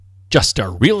Just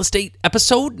Start Real Estate,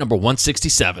 episode number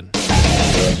 167.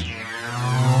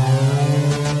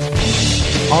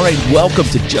 All right, welcome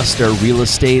to Just Start Real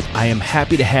Estate. I am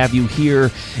happy to have you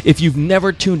here. If you've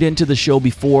never tuned into the show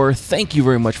before, thank you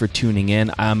very much for tuning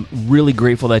in. I'm really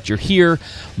grateful that you're here.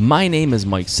 My name is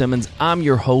Mike Simmons. I'm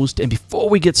your host. And before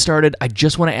we get started, I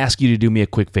just want to ask you to do me a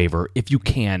quick favor. If you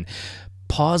can,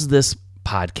 pause this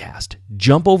podcast,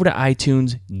 jump over to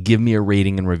iTunes, give me a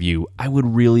rating and review. I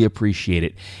would really appreciate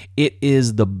it. It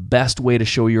is the best way to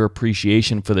show your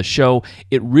appreciation for the show.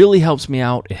 It really helps me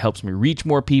out. It helps me reach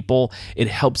more people. It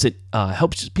helps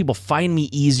people find me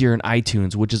easier in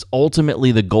iTunes, which is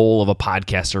ultimately the goal of a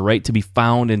podcaster, right? To be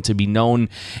found and to be known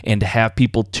and to have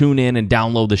people tune in and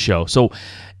download the show. So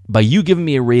by you giving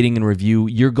me a rating and review,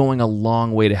 you're going a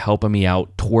long way to helping me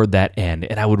out toward that end,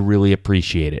 and I would really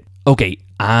appreciate it. Okay,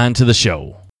 on to the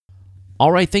show.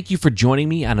 All right, thank you for joining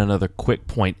me on another Quick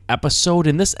Point episode.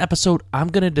 In this episode, I'm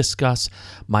going to discuss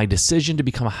my decision to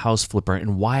become a house flipper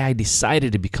and why I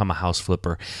decided to become a house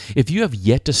flipper. If you have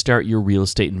yet to start your real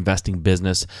estate investing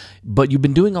business, but you've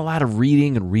been doing a lot of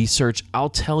reading and research,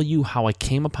 I'll tell you how I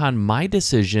came upon my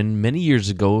decision many years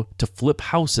ago to flip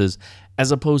houses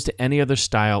as opposed to any other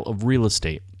style of real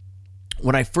estate.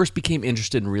 When I first became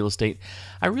interested in real estate,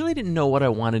 I really didn't know what I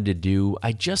wanted to do.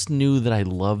 I just knew that I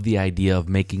loved the idea of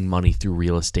making money through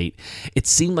real estate. It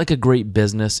seemed like a great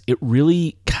business. It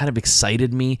really kind of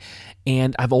excited me,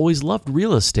 and I've always loved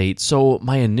real estate. So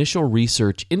my initial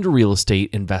research into real estate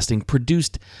investing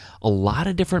produced a lot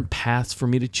of different paths for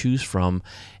me to choose from.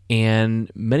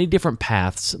 And many different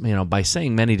paths, by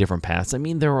saying many different paths, I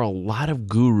mean there are a lot of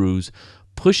gurus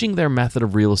pushing their method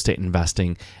of real estate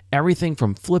investing, everything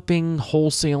from flipping,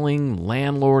 wholesaling,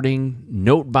 landlording,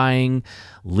 note buying,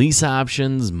 lease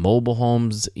options, mobile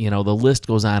homes, the list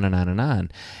goes on and on and on.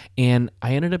 And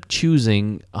I ended up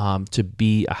choosing to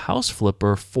be a house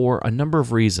flipper for a number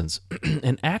of reasons.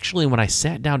 And actually, when I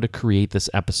sat down to create this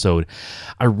episode,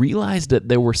 I realized that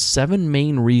there were 7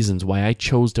 main reasons why I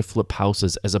chose to flip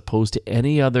houses as opposed to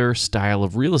any other style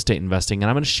of real estate investing. And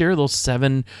I'm going to share those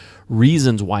 7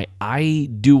 reasons why I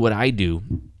do what I do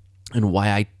and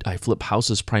why I flip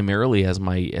houses primarily as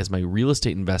my real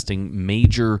estate investing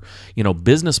major,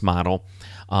 business model.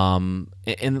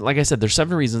 And like I said, there's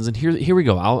 7 reasons, and here we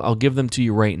go. I'll give them to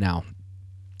you right now.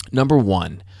 Number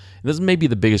 1, this may be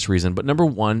the biggest reason, but number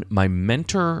 1, my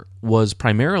mentor was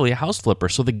primarily a house flipper.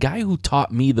 So the guy who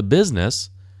taught me the business,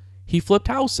 he flipped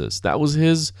houses. That was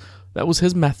his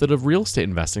method of real estate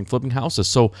investing, flipping houses.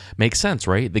 So makes sense,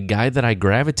 right? The guy that I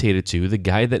gravitated to, the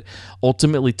guy that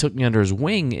ultimately took me under his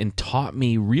wing and taught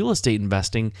me real estate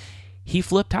investing, he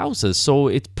flipped houses. So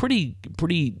it's pretty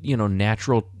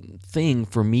natural thing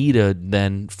for me to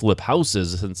then flip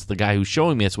houses, since the guy who's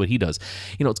showing me, that's what he does.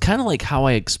 It's kind of like how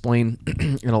I explain,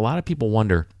 and a lot of people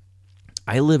wonder,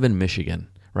 I live in Michigan,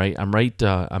 right? I'm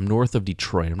north of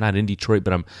Detroit. I'm not in Detroit,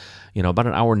 but I'm, about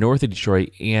an hour north of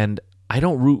Detroit, and I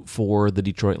don't root for the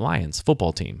Detroit Lions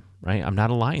football team, right? I'm not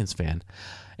a Lions fan.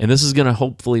 And this is going to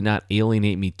hopefully not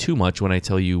alienate me too much when I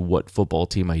tell you what football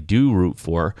team I do root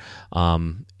for,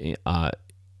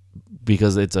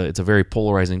 because it's a very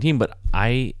polarizing team, but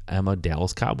I am a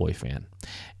Dallas Cowboy fan.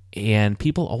 And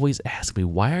people always ask me,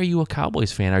 why are you a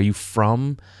Cowboys fan? Are you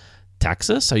from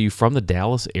Texas? Are you from the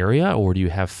Dallas area, or do you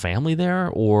have family there,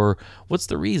 or what's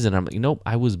the reason? I'm like, nope,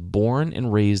 I was born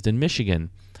and raised in Michigan.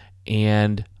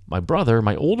 And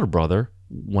my older brother,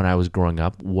 when I was growing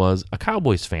up, was a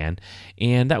Cowboys fan,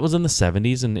 and that was in the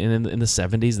 70s, and in the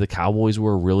 70s, the Cowboys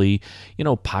were a really,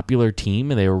 popular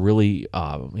team, and they were really,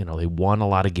 they won a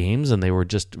lot of games, and they were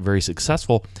just very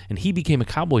successful, and he became a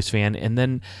Cowboys fan, and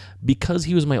then because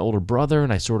he was my older brother,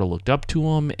 and I sort of looked up to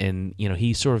him, and,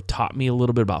 he sort of taught me a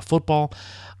little bit about football,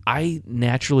 I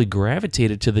naturally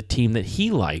gravitated to the team that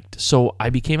he liked, so I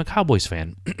became a Cowboys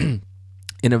fan.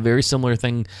 And a very similar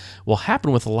thing will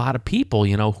happen with a lot of people,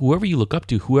 whoever you look up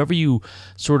to, whoever you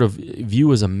sort of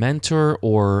view as a mentor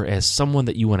or as someone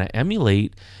that you want to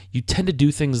emulate, you tend to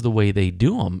do things the way they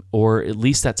do them, or at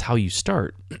least that's how you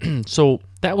start. So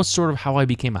that was sort of how I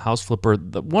became a house flipper.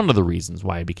 One of the reasons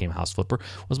why I became a house flipper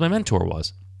was my mentor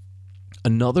was.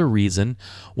 Another reason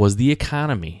was the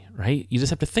economy, right? You just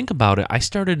have to think about it. I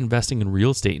started investing in real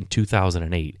estate in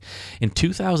 2008. In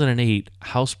 2008,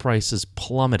 house prices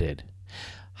plummeted.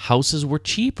 Houses were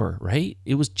cheaper, right?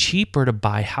 It was cheaper to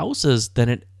buy houses than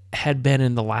it had been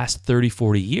in the last 30,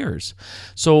 40 years.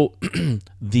 So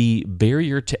the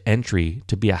barrier to entry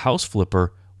to be a house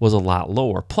flipper was a lot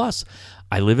lower. Plus,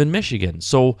 I live in Michigan,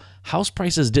 so house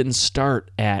prices didn't start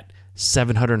at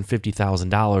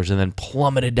 $750,000 and then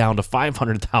plummeted down to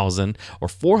 $500,000 or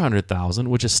 $400,000,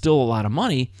 which is still a lot of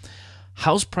money.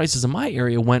 house prices in my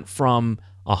area went from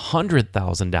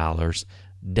 $100,000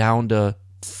 down to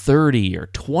 $30,000 or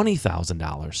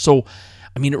 $20,000. So,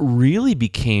 I mean, it really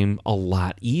became a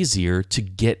lot easier to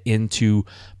get into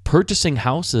purchasing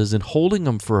houses and holding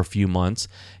them for a few months,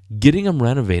 getting them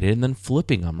renovated, and then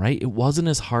flipping them, right? It wasn't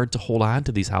as hard to hold on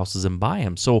to these houses and buy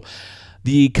them. So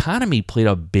the economy played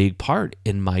a big part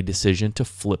in my decision to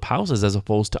flip houses as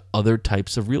opposed to other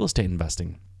types of real estate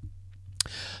investing.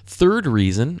 Third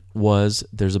reason was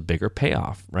there's a bigger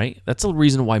payoff, right? That's the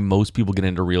reason why most people get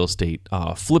into real estate,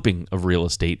 flipping of real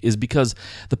estate, is because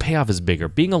the payoff is bigger.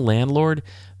 Being a landlord,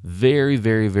 very,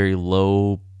 very, very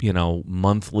low,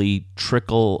 monthly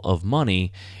trickle of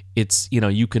money. It's,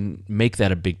 you can make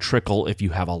that a big trickle if you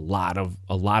have a lot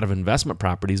of investment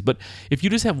properties, but if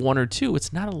you just have one or two,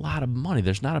 it's not a lot of money.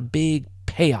 There's not a big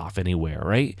payoff anywhere,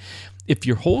 right? If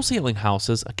you're wholesaling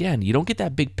houses, again, you don't get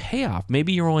that big payoff.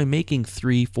 Maybe you're only making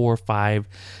 $3,000, $4,000,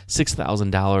 $5,000,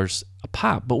 $6,000 a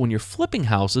pop. But when you're flipping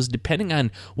houses, depending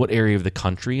on what area of the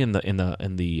country and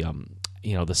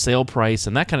the sale price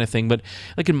and that kind of thing. But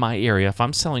like in my area, if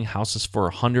I'm selling houses for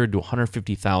 $100,000 to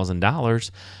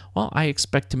 $150,000, well, I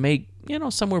expect to make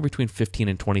somewhere between $15,000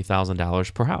 and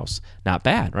 $20,000 per house. Not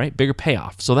bad, right? Bigger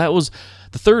payoff. So that was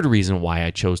the third reason why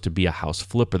I chose to be a house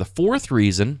flipper. The fourth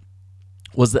reason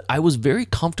was that I was very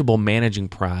comfortable managing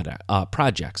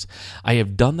projects. I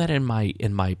have done that in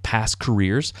my past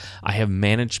careers. I have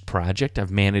managed projects.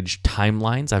 I've managed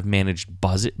timelines. I've managed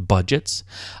budgets.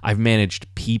 I've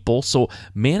managed people. So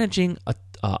managing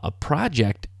a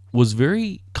project was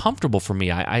very comfortable for me.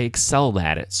 I excelled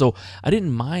at it. So I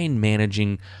didn't mind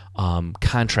managing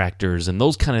contractors and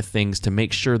those kind of things to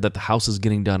make sure that the house is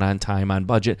getting done on time, on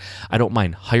budget. I don't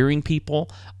mind hiring people.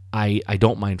 I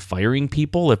don't mind firing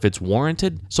people if it's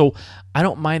warranted. So I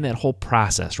don't mind that whole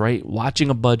process, right? Watching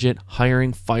a budget,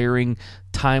 hiring, firing,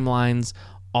 timelines,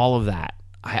 all of that.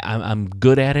 I'm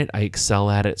good at it. I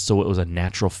excel at it. So it was a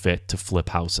natural fit to flip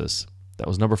houses. That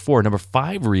was number 4. Number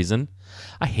 5 reason,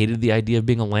 I hated the idea of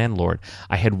being a landlord.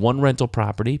 I had one rental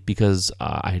property because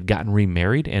I had gotten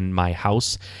remarried, and my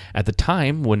house at the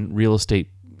time when real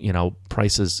estate,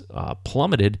 prices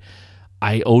plummeted,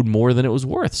 I owed more than it was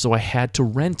worth, so I had to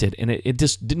rent it, and it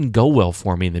just didn't go well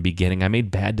for me in the beginning. I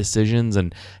made bad decisions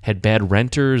and had bad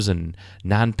renters and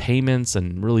non-payments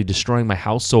and really destroying my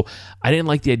house, so I didn't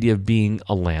like the idea of being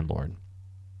a landlord.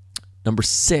 Number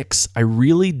 6, I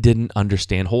really didn't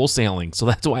understand wholesaling, so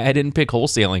that's why I didn't pick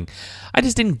wholesaling. I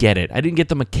just didn't get it. I didn't get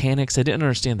the mechanics. I didn't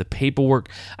understand the paperwork.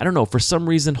 I don't know. For some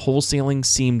reason, wholesaling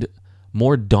seemed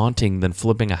more daunting than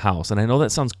flipping a house. And I know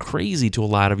that sounds crazy to a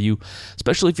lot of you,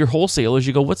 especially if you're wholesalers.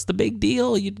 You go, what's the big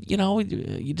deal? You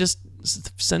just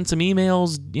send some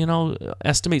emails,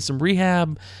 estimate some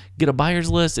rehab, get a buyer's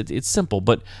list. It's simple,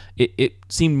 but it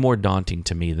seemed more daunting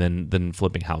to me than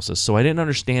flipping houses. So I didn't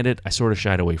understand it. I sort of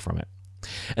shied away from it.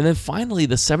 And then finally,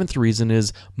 the 7th reason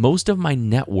is most of my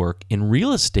network in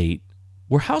real estate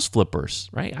were house flippers,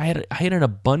 right? I had an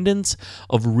abundance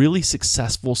of really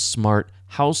successful, smart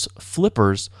house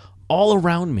flippers all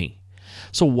around me.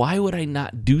 So why would I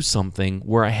not do something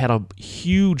where I had a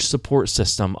huge support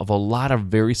system of a lot of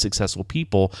very successful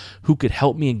people who could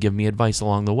help me and give me advice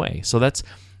along the way? So that's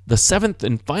the 7th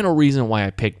and final reason why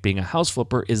I picked being a house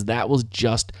flipper, is that was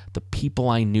just the people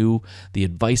I knew, the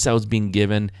advice I was being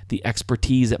given, the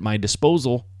expertise at my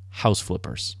disposal, house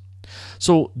flippers.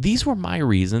 So these were my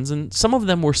reasons, and some of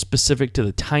them were specific to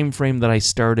the time frame that I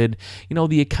started.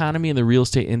 The economy and the real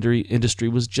estate industry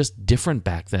was just different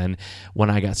back then when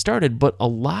I got started, but a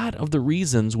lot of the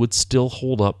reasons would still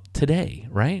hold up today,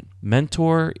 right?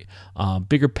 Mentor,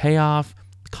 bigger payoff,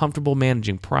 comfortable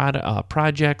managing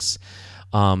projects,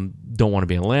 don't want to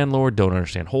be a landlord, don't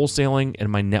understand wholesaling, and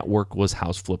my network was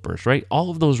house flippers, right? All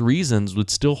of those reasons would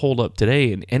still hold up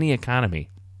today in any economy.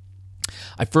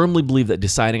 I firmly believe that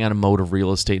deciding on a mode of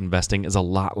real estate investing is a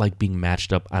lot like being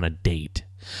matched up on a date.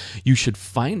 You should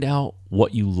find out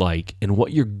what you like and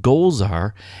what your goals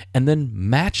are, and then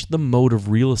match the mode of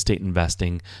real estate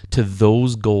investing to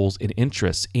those goals and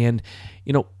interests. And,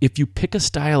 if you pick a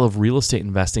style of real estate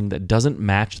investing that doesn't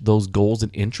match those goals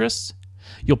and interests,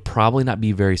 you'll probably not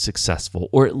be very successful,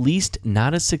 or at least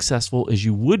not as successful as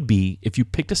you would be if you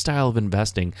picked a style of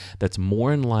investing that's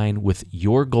more in line with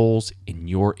your goals and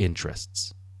your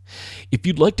interests. If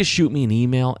you'd like to shoot me an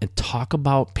email and talk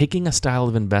about picking a style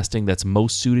of investing that's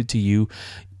most suited to you,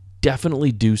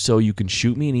 definitely do so. You can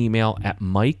shoot me an email at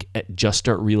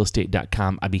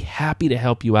mike@juststartrealestate.com. I'd be happy to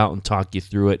help you out and talk you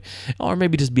through it, or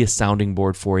maybe just be a sounding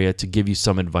board for you to give you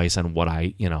some advice on what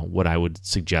I would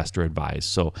suggest or advise.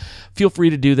 So feel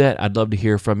free to do that. I'd love to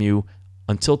hear from you.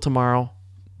 Until tomorrow,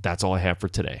 that's all I have for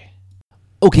today.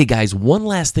 Okay, guys, one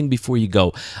last thing before you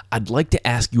go. I'd like to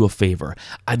ask you a favor.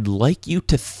 I'd like you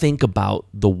to think about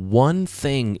the one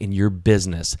thing in your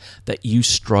business that you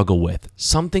struggle with,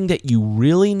 something that you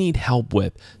really need help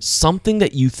with, something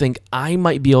that you think I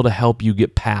might be able to help you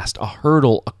get past, a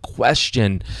hurdle, a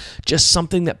question, just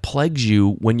something that plagues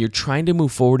you when you're trying to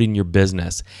move forward in your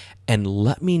business. And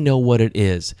let me know what it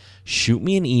is. Shoot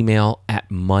me an email at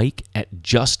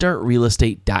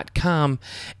mike@juststartrealestate.com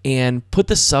and put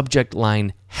the subject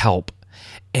line help.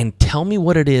 And tell me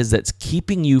what it is that's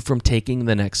keeping you from taking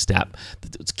the next step,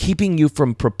 that's keeping you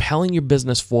from propelling your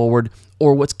business forward,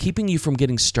 or what's keeping you from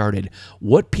getting started.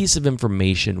 What piece of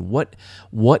information, what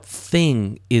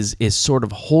thing is sort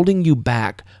of holding you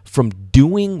back from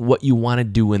doing what you want to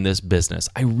do in this business?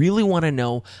 I really want to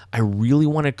know. I really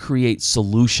want to create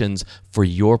solutions for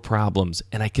your problems.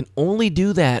 And I can only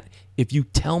do that if you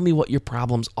tell me what your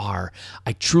problems are.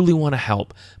 I truly want to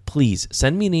help. Please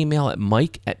send me an email at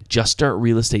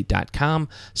mike@juststartrealestate.com,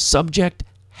 subject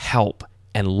help,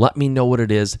 and let me know what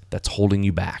it is that's holding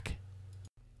you back.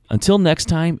 Until next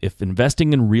time, if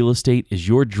investing in real estate is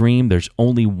your dream, there's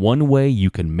only one way you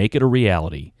can make it a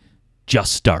reality.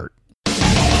 Just start.